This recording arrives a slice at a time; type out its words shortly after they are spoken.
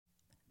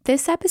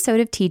This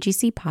episode of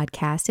TGC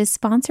Podcast is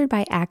sponsored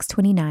by Acts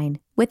 29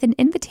 with an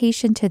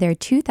invitation to their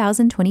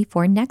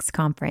 2024 Next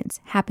Conference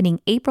happening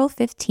April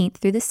 15th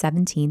through the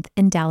 17th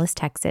in Dallas,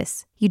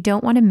 Texas. You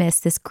don't want to miss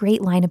this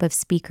great lineup of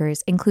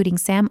speakers, including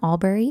Sam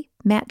Albury,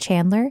 Matt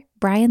Chandler,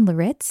 Brian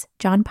Laritz,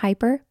 John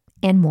Piper,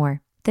 and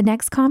more. The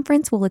Next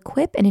Conference will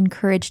equip and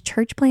encourage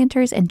church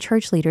planters and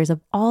church leaders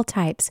of all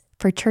types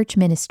for church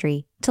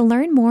ministry. To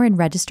learn more and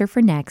register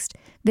for Next,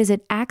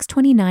 visit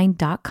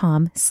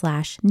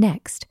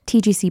acts29.com/next.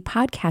 TGC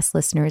podcast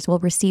listeners will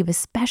receive a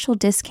special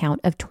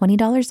discount of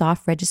 $20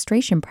 off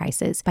registration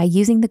prices by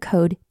using the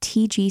code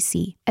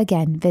TGC.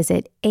 Again,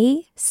 visit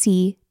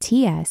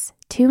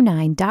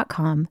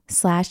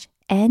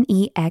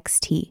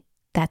acts29.com/next.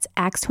 That's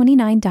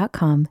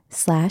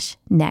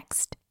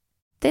acts29.com/next.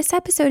 This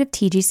episode of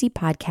TGC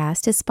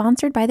Podcast is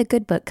sponsored by The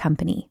Good Book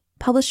Company,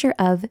 publisher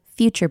of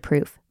Future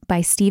Proof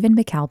by Stephen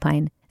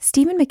McAlpine.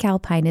 Stephen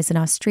McAlpine is an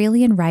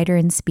Australian writer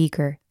and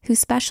speaker who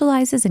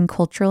specializes in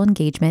cultural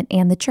engagement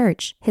and the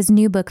church. His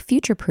new book,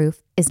 Future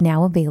Proof, is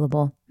now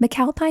available.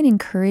 McAlpine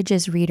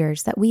encourages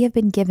readers that we have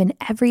been given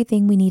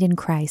everything we need in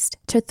Christ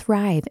to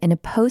thrive in a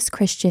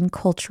post-Christian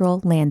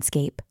cultural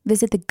landscape.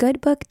 Visit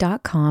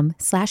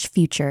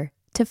thegoodbook.com/future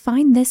to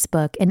find this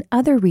book and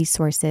other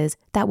resources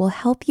that will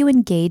help you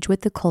engage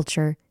with the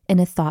culture in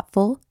a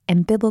thoughtful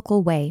and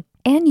biblical way.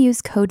 And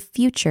use code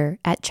FUTURE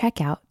at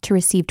checkout to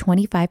receive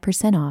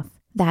 25% off.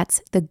 That's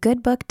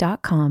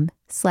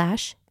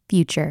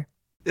thegoodbook.com/future.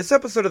 This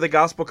episode of the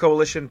Gospel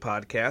Coalition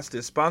podcast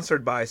is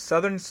sponsored by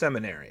Southern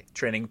Seminary,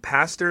 training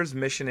pastors,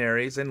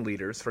 missionaries, and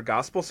leaders for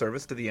gospel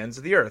service to the ends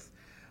of the earth.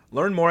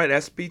 Learn more at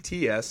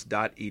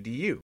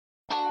sbts.edu.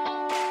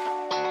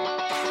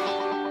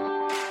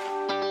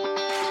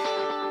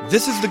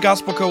 This is the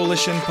Gospel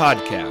Coalition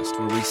podcast,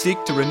 where we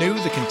seek to renew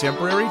the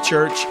contemporary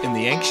church in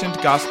the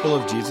ancient gospel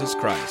of Jesus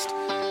Christ.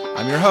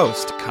 I'm your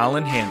host,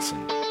 Colin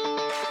Hansen.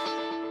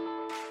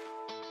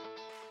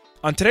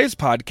 On today's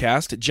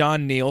podcast,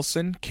 John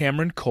Nielsen,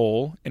 Cameron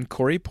Cole, and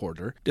Corey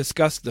Porter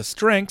discuss the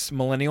strengths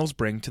millennials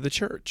bring to the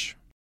church.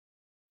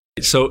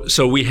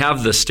 So we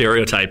have the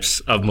stereotypes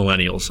of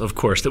millennials, of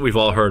course, that we've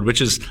all heard,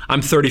 which is,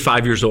 I'm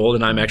 35 years old,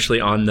 and I'm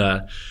actually on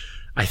the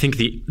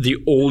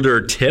older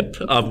tip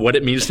of what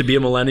it means to be a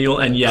millennial,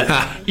 and yet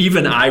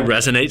even I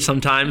resonate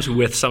sometimes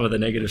with some of the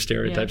negative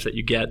stereotypes that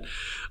you get.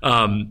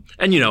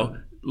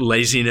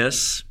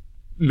 Laziness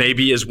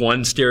maybe is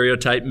one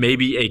stereotype,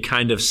 maybe a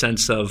kind of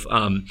sense of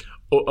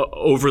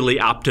overly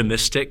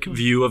optimistic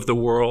view of the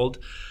world.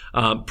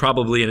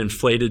 Probably an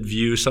inflated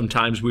view.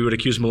 Sometimes we would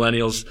accuse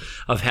millennials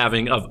of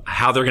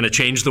how they're going to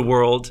change the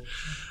world.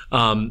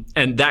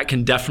 And that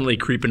can definitely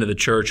creep into the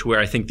church, where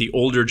I think the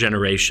older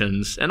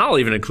generations, and I'll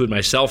even include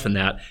myself in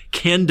that,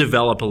 can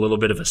develop a little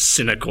bit of a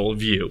cynical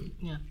view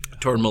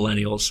toward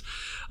millennials.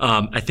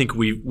 I think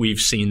we've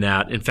seen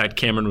that. In fact,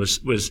 Cameron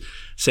was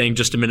saying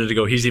just a minute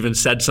ago, he's even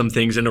said some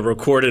things in a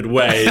recorded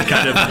way,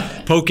 kind of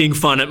poking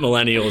fun at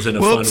millennials in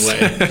a fun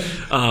way.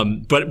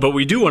 But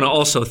we do want to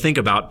also think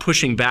about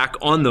pushing back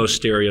on those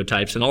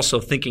stereotypes and also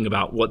thinking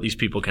about what these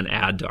people can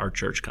add to our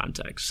church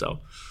context. So.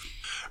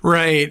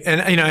 Right.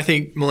 And, I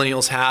think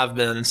millennials have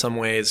been in some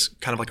ways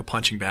kind of like a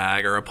punching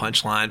bag or a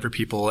punchline for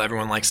people.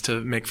 Everyone likes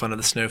to make fun of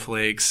the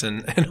snowflakes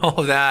and all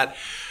of that.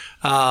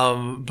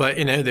 But,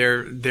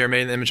 they're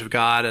made in the image of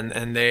God,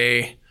 and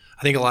I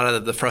think a lot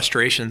of the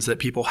frustrations that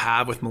people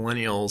have with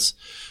millennials,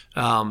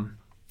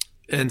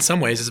 in some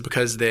ways is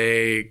because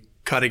they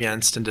cut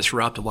against and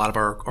disrupt a lot of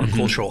our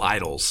cultural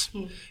idols.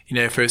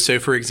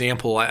 For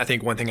example, I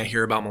think one thing I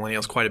hear about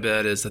millennials quite a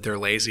bit is that they're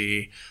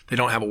lazy. They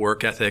don't have a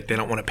work ethic. They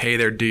don't want to pay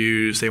their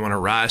dues. They want to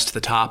rise to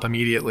the top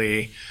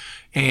immediately.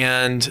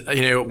 And,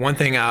 one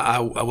thing I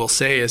will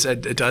say is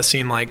it does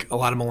seem like a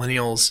lot of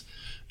millennials,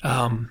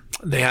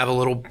 they have a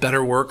little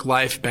better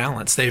work-life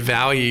balance. They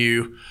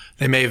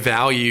may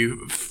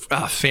value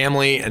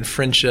family and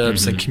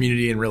friendships and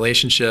community and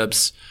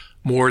relationships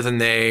more than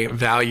they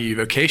value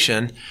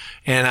vocation.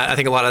 And I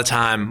think a lot of the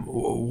time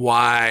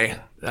why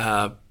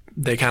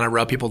they kind of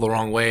rub people the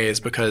wrong way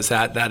is because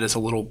that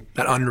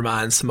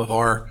undermines some of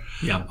our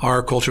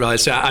cultural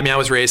values. So, I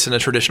was raised in a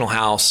traditional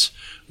house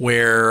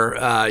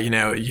where,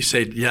 you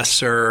said, yes,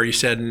 sir. You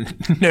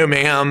said, no,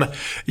 ma'am.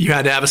 You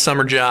had to have a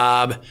summer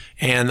job.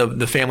 And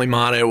the family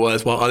motto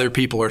was, while other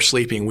people are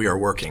sleeping, we are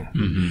working.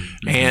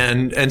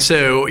 And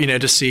so,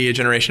 to see a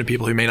generation of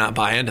people who may not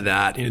buy into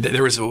that,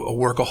 there was a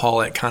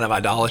workaholic kind of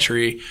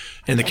idolatry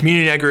in the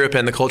community I grew up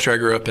in, the culture I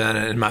grew up in,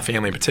 and my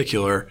family in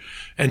particular.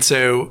 And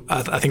so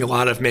I think a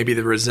lot of maybe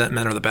the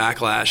resentment or the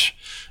backlash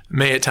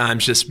may at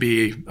times just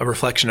be a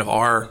reflection of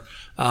our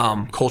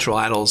cultural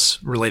idols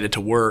related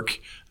to work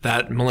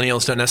that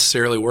millennials don't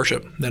necessarily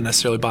worship, don't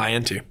necessarily buy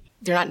into.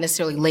 They're not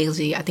necessarily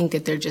lazy. I think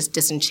that they're just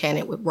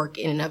disenchanted with work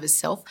in and of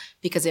itself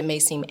because it may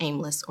seem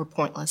aimless or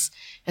pointless.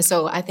 And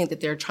so I think that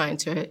they're trying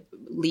to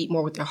lead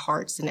more with their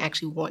hearts and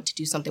actually want to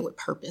do something with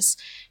purpose.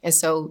 And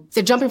so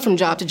they're jumping from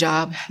job to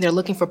job. They're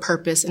looking for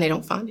purpose and they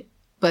don't find it.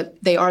 but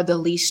they are the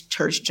least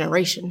church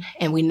generation.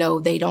 And we know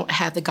they don't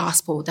have the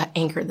gospel to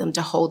anchor them,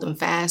 to hold them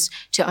fast,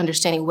 to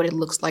understanding what it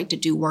looks like to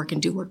do work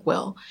and do work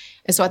well.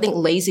 And so I think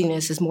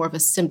laziness is more of a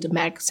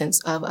symptomatic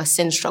sense of a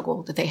sin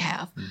struggle that they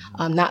have,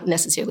 not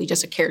necessarily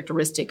just a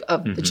characteristic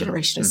of the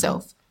generation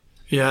itself.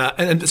 Yeah,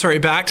 and sorry,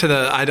 back to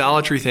the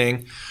idolatry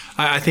thing.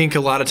 I think a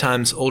lot of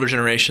times older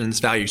generations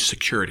value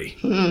security.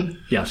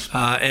 Yes,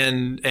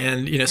 and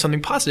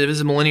something positive is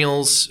that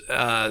millennials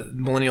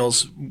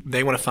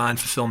they want to find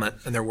fulfillment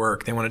in their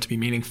work. They want it to be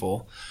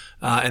meaningful,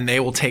 and they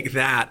will take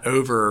that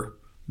over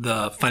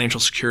the financial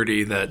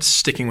security that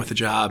sticking with the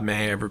job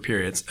may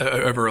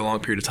over a long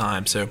period of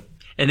time. So,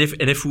 and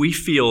if we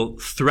feel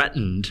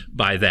threatened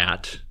by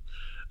that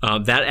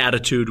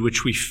attitude,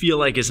 which we feel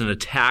like is an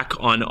attack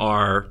on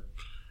our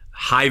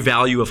high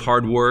value of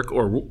hard work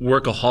or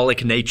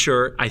workaholic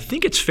nature, I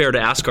think it's fair to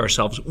ask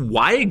ourselves,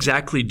 why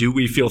exactly do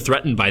we feel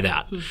threatened by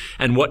that?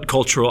 And what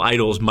cultural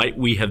idols might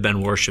we have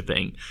been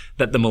worshiping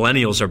that the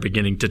millennials are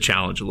beginning to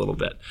challenge a little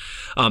bit?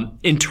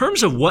 In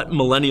terms of what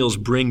millennials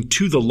bring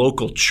to the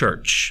local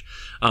church,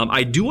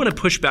 I do want to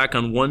push back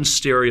on one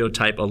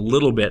stereotype a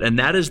little bit, and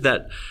that is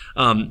that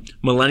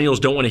millennials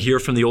don't want to hear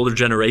from the older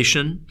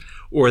generation,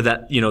 or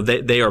that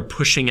they are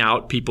pushing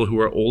out people who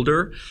are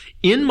older.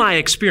 In my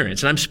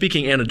experience, and I'm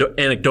speaking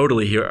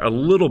anecdotally here a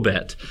little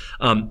bit,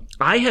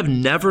 I have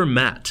never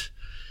met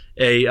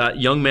a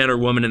young man or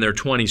woman in their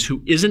 20s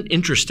who isn't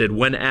interested,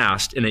 when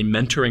asked, in a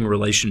mentoring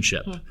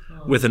relationship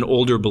with an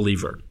older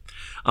believer.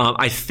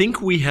 I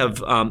think we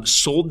have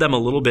sold them a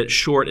little bit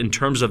short in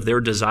terms of their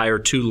desire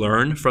to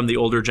learn from the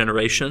older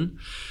generation.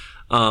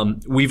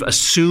 We've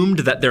assumed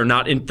that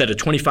that a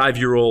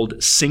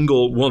 25-year-old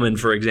single woman,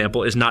 for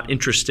example, is not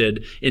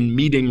interested in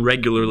meeting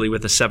regularly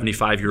with a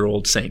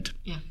 75-year-old saint.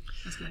 Yeah,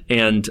 that's good.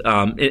 And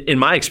in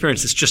my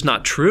experience, it's just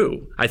not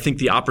true. I think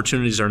the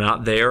opportunities are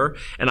not there,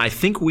 and I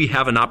think we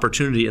have an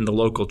opportunity in the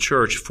local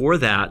church for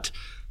that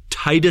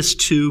Titus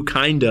 2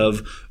 kind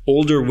of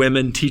older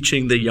women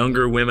teaching the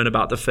younger women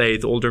about the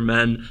faith, older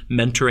men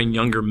mentoring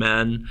younger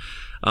men.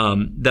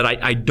 That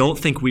I don't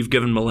think we've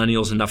given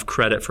millennials enough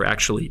credit for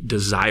actually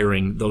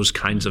desiring those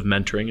kinds of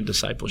mentoring and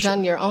discipleship.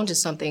 John, you're on to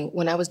something.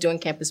 When I was doing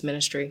campus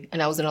ministry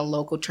and I was in a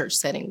local church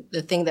setting,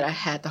 the thing that I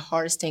had the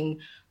hardest thing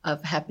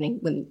of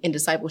happening in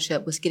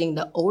discipleship was getting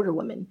the older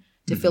women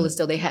to feel as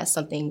though they had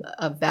something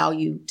of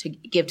value to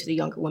give to the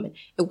younger women.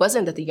 It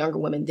wasn't that the younger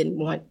women didn't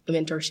want the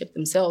mentorship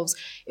themselves.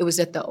 It was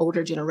that the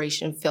older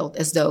generation felt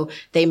as though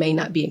they may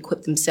not be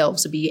equipped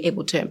themselves to be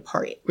able to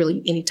impart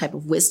really any type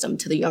of wisdom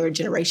to the younger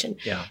generation.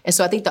 Yeah. And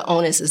so I think the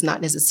onus is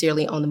not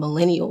necessarily on the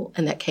millennial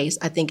in that case.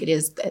 I think it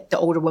is that the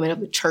older women of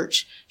the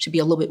church should be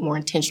a little bit more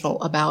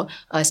intentional about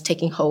us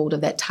taking hold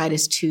of that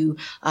Titus 2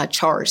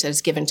 charge that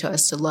is given to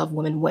us to love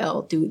women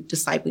well through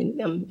discipling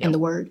them in the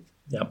word.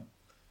 Yep.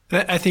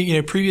 I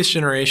think previous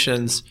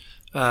generations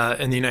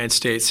in the United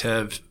States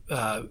have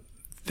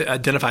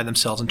identified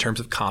themselves in terms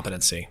of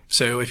competency.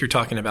 So if you're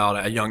talking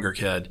about a younger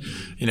kid,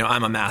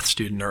 I'm a math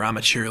student, or I'm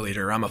a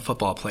cheerleader, or I'm a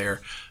football player.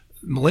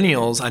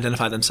 Millennials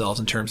identify themselves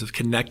in terms of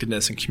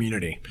connectedness and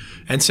community.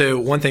 And so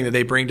one thing that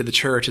they bring to the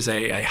church is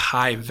a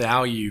high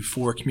value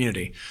for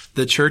community.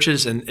 The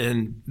churches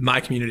in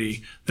my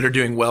community that are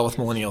doing well with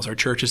millennials are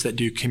churches that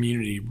do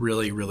community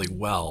really, really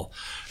well.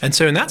 And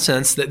so in that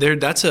sense,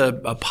 that's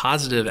a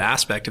positive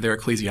aspect of their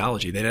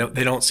ecclesiology.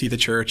 They don't see the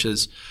church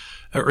as,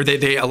 or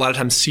they a lot of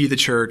times see the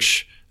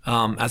church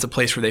as a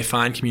place where they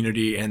find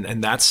community,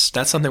 and that's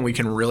something we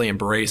can really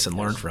embrace and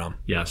learn from.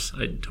 Yes,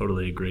 I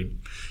totally agree.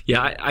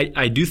 Yeah,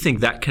 I do think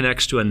that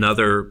connects to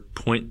another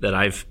point that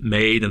I've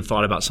made and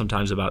thought about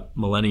sometimes about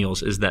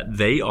millennials, is that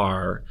they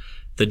are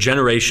the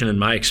generation, in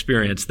my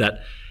experience, that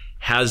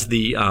has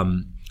the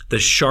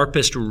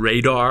sharpest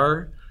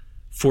radar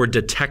for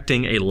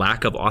detecting a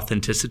lack of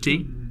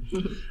authenticity.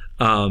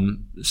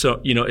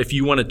 So, if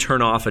you want to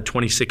turn off a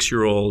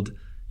 26-year-old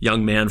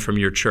young man from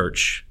your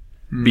church,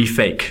 be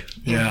fake,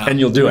 and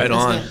you'll do it.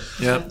 On.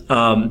 Yeah.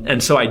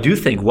 And so I do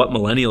think what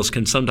millennials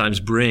can sometimes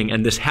bring,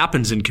 and this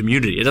happens in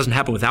community, it doesn't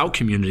happen without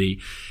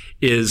community,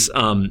 is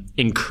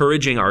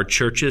encouraging our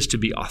churches to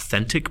be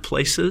authentic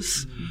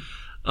places,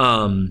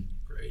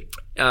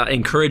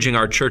 encouraging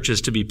our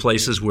churches to be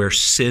places where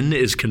sin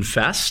is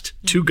confessed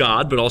to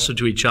God, but also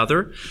to each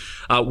other,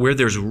 where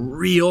there's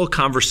real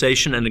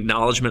conversation and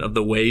acknowledgement of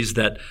the ways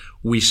that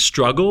we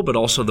struggle, but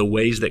also the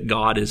ways that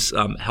God is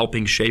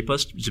helping shape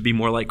us to be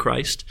more like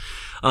Christ.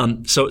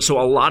 So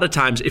a lot of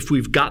times, if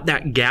we've got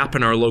that gap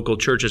in our local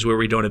churches where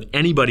we don't have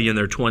anybody in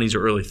their 20s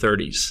or early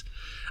 30s,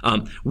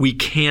 we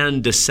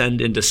can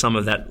descend into some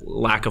of that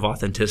lack of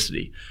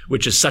authenticity,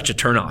 which is such a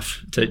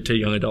turnoff to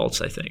young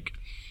adults, I think.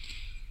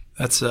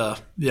 That's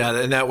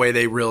in that way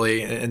they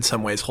really, in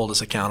some ways, hold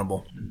us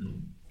accountable.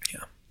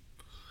 Yeah.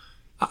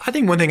 I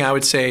think one thing I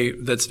would say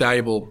that's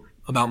valuable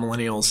about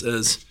millennials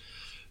is,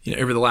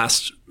 over the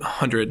last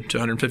 100 to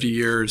 150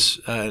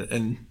 years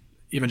in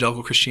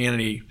evangelical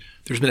Christianity,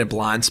 there's been a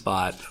blind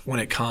spot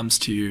when it comes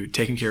to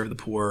taking care of the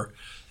poor,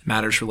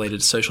 matters related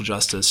to social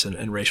justice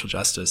and racial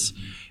justice.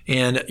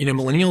 And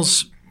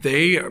millennials,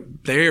 they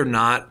are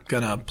not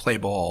going to play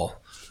ball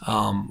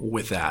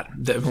with that.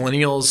 The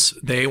millennials,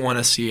 they want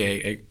to see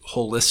a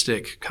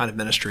holistic kind of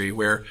ministry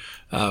where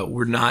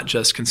we're not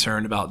just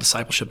concerned about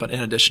discipleship, but in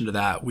addition to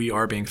that, we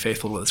are being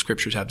faithful to what the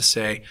scriptures have to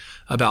say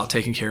about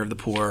taking care of the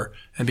poor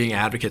and being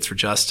advocates for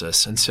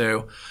justice. And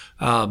so,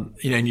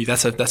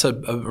 that's a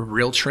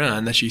real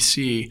trend that you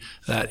see,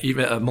 that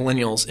even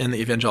millennials in the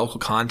evangelical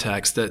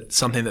context, that's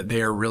something that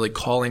they are really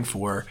calling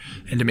for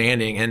and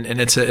demanding.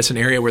 And it's an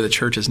area where the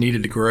church is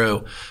needed to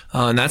grow.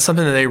 And that's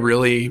something that they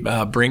really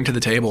bring to the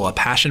table, a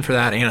passion for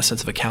that and a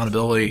sense of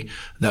accountability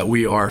that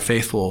we are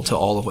faithful to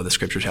all of what the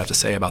scriptures have to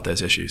say about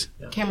those issues.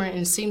 Cameron,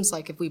 it seems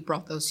like if we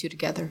brought those two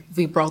together, if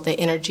we brought the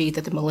energy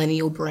that the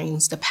millennial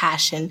brings, the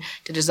passion,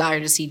 the desire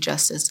to see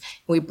justice,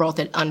 and we brought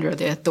that under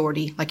the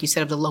authority, like you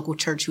said, of the local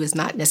church, who is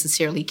not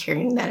necessarily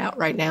carrying that out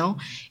right now,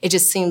 it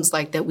just seems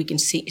like that we can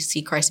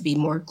see Christ be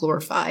more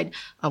glorified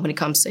when it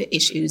comes to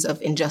issues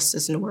of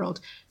injustice in the world.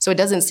 So it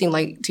doesn't seem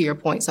like, to your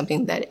point,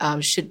 something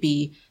that should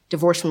be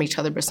divorced from each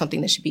other, but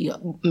something that should be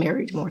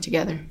married more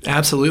together.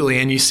 Absolutely.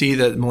 And you see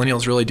that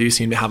millennials really do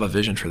seem to have a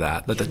vision for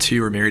that the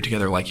two are married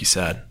together, like you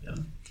said.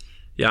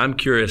 Yeah, I'm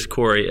curious,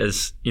 Corey,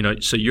 as you know,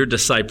 so you're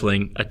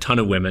discipling a ton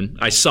of women.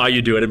 I saw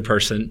you do it in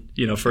person,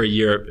 for a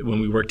year when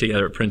we worked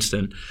together at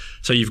Princeton.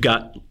 So you've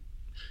got,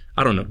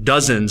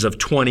 dozens of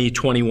 20,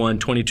 21,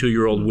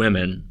 22-year-old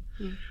women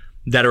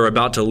that are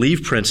about to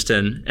leave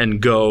Princeton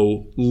and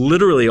go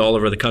literally all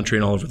over the country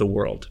and all over the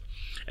world.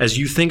 As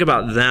you think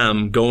about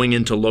them going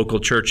into local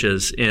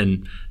churches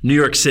in New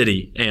York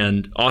City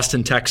and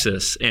Austin,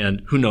 Texas,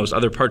 and who knows,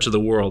 other parts of the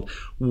world,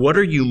 what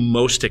are you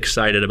most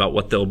excited about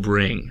what they'll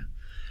bring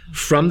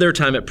from their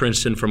time at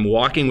Princeton, from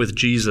walking with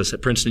Jesus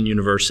at Princeton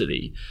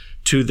University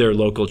to their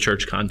local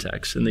church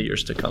context in the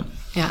years to come?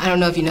 Yeah, I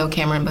don't know if you know,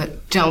 Cameron,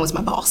 but John was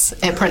my boss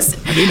at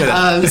Princeton. I do know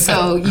that.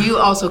 So you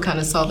also kind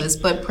of saw this,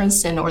 but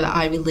Princeton or the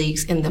Ivy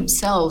Leagues in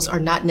themselves are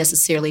not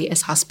necessarily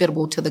as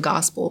hospitable to the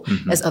gospel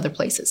as other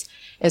places.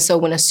 And so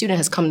when a student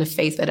has come to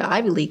faith at an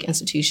Ivy League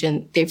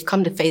institution, they've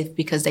come to faith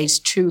because they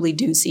truly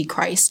do see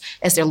Christ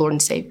as their Lord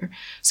and Savior.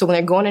 So when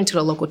they're going into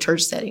the local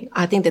church setting,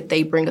 I think that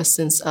they bring a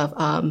sense of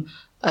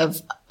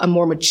a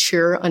more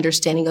mature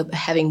understanding of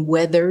having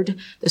weathered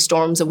the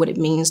storms of what it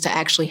means to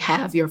actually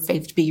have your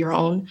faith to be your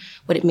own,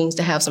 what it means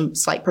to have some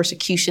slight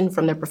persecution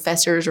from their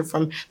professors or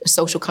from the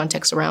social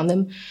context around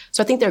them.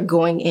 So I think they're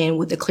going in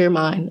with a clear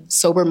mind,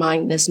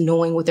 sober-mindedness,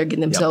 knowing what they're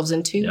getting themselves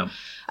into. Yep.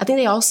 I think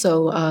they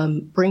also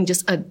bring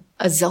just a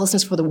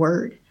zealousness for the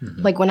word.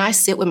 Like when I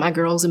sit with my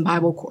girls in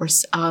Bible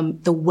course,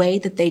 the way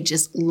that they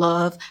just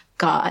love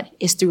God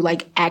is through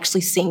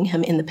actually seeing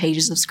him in the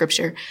pages of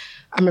scripture.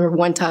 I remember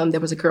one time there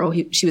was a girl,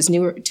 she was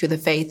newer to the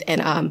faith,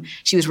 and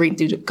she was reading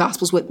through the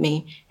Gospels with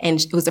me, and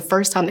it was the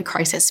first time that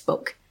Christ had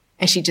spoke,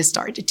 and she just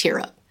started to tear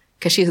up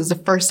because it was the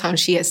first time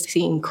she had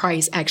seen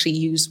Christ actually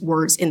use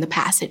words in the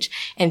passage,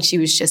 and she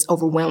was just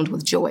overwhelmed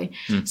with joy.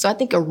 So I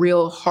think a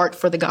real heart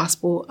for the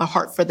gospel, a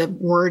heart for the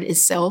word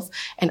itself,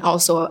 and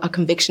also a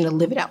conviction to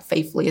live it out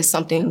faithfully is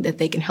something that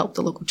they can help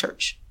the local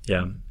church.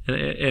 Yeah,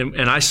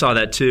 and I saw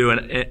that too,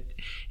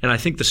 and I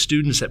think the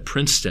students at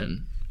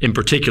Princeton in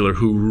particular,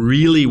 who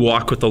really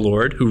walk with the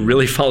Lord, who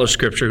really follow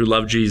Scripture, who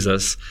love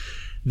Jesus,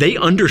 they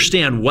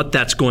understand what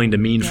that's going to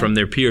mean from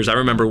their peers. I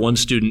remember one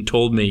student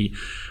told me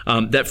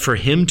that for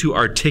him to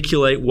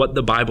articulate what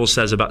the Bible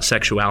says about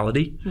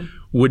sexuality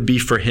would be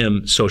for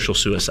him social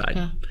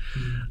suicide.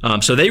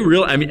 So they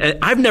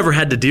I've never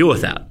had to deal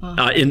with that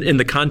in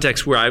the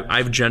context where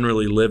I've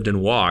generally lived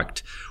and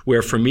walked,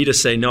 where for me to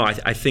say, no,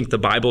 I think the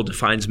Bible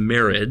defines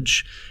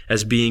marriage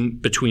as being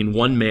between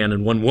one man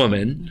and one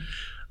woman,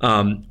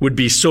 would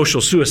be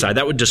social suicide.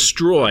 That would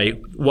destroy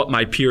what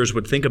my peers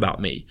would think about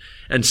me.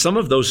 And some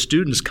of those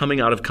students coming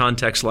out of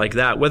contexts like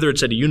that, whether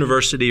it's at a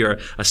university or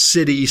a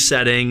city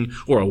setting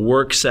or a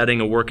work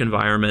setting, a work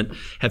environment,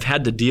 have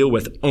had to deal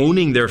with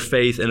owning their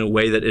faith in a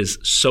way that is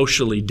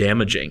socially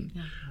damaging.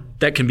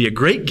 That can be a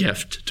great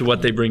gift to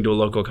what they bring to a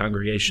local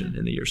congregation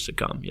in the years to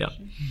come. Yeah.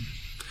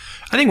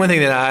 I think one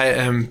thing that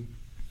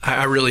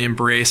I really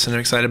embrace and am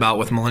excited about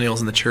with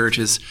millennials in the church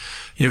is,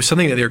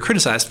 something that they're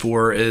criticized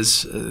for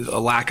is a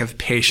lack of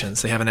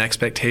patience. They have an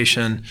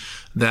expectation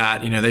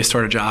that, they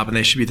start a job and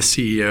they should be the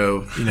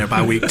CEO,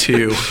 by week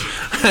 2.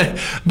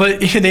 But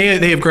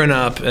they have grown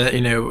up,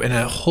 in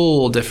a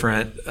whole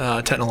different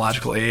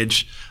technological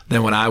age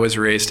than what I was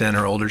raised in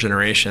or older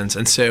generations.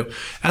 And so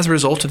as a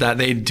result of that,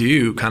 they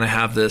do kind of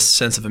have this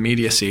sense of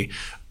immediacy.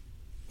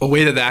 A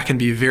way that can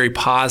be very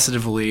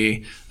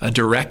positively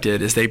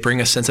directed is they bring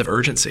a sense of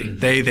urgency.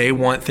 They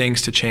want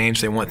things to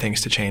change. They want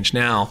things to change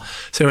now.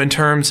 So in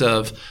terms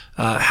of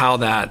how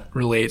that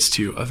relates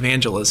to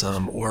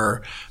evangelism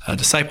or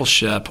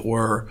discipleship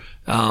or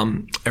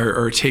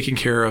taking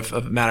care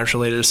of matters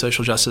related to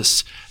social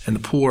justice and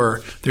the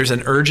poor, there's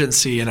an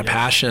urgency and a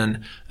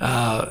passion,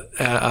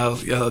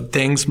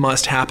 things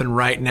must happen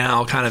right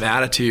now kind of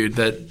attitude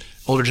that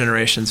older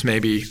generations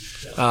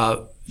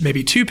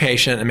maybe too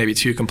patient and maybe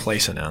too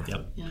complacent in.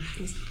 Yep.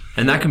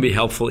 And that can be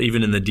helpful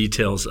even in the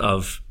details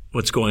of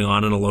what's going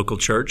on in a local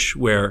church,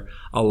 where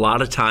a lot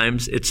of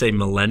times it's a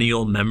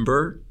millennial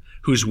member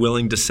who's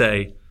willing to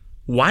say,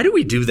 why do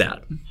we do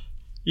that?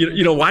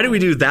 Why do we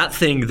do that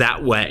thing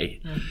that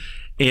way?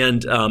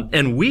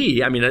 And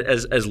we,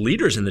 as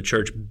leaders in the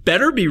church,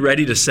 better be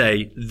ready to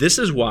say, this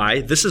is why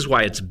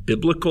it's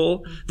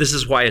biblical, this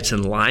is why it's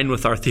in line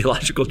with our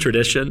theological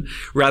tradition,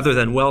 rather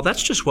than, well,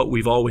 that's just what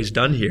we've always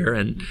done here,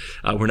 and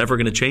we're never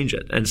going to change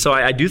it. And so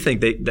I do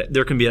think that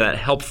there can be that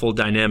helpful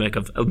dynamic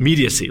of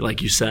immediacy,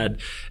 like you said,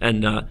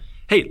 and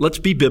hey, let's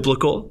be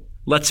biblical.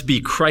 Let's be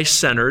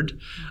Christ-centered,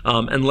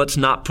 and let's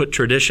not put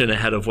tradition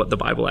ahead of what the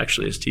Bible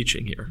actually is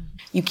teaching here.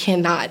 You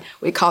cannot,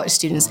 with college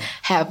students,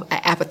 have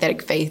an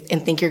apathetic faith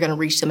and think you're going to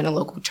reach them in a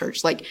local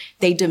church. Like,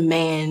 they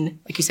demand,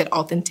 like you said,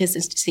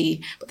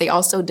 authenticity, but they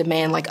also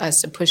demand, like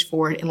us, to push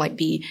forward and, like,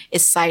 be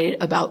excited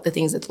about the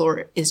things that the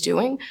Lord is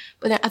doing.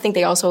 But I think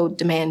they also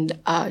demand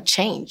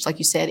change, like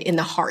you said, in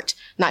the heart,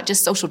 not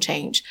just social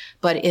change.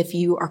 But if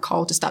you are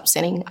called to stop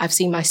sinning, I've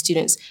seen my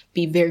students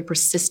be very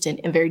persistent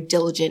and very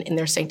diligent in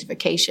their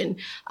sanctification.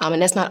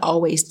 And that's not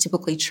always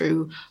typically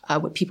true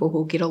with people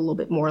who get a little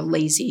bit more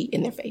lazy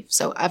in their faith.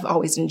 So I've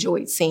always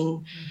enjoyed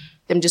seeing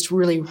them just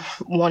really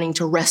wanting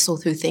to wrestle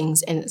through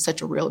things in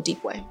such a real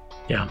deep way.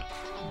 Yeah.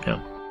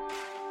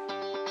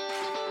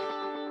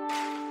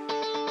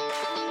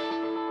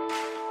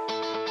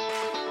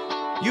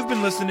 You've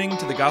been listening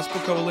to the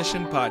Gospel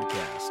Coalition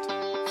podcast.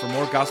 For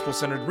more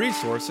gospel-centered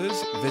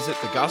resources, visit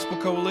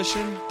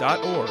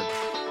thegospelcoalition.org.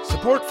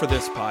 Support for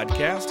this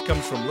podcast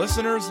comes from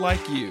listeners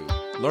like you.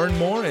 Learn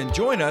more and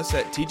join us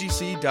at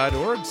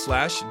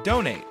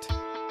tgc.org/donate.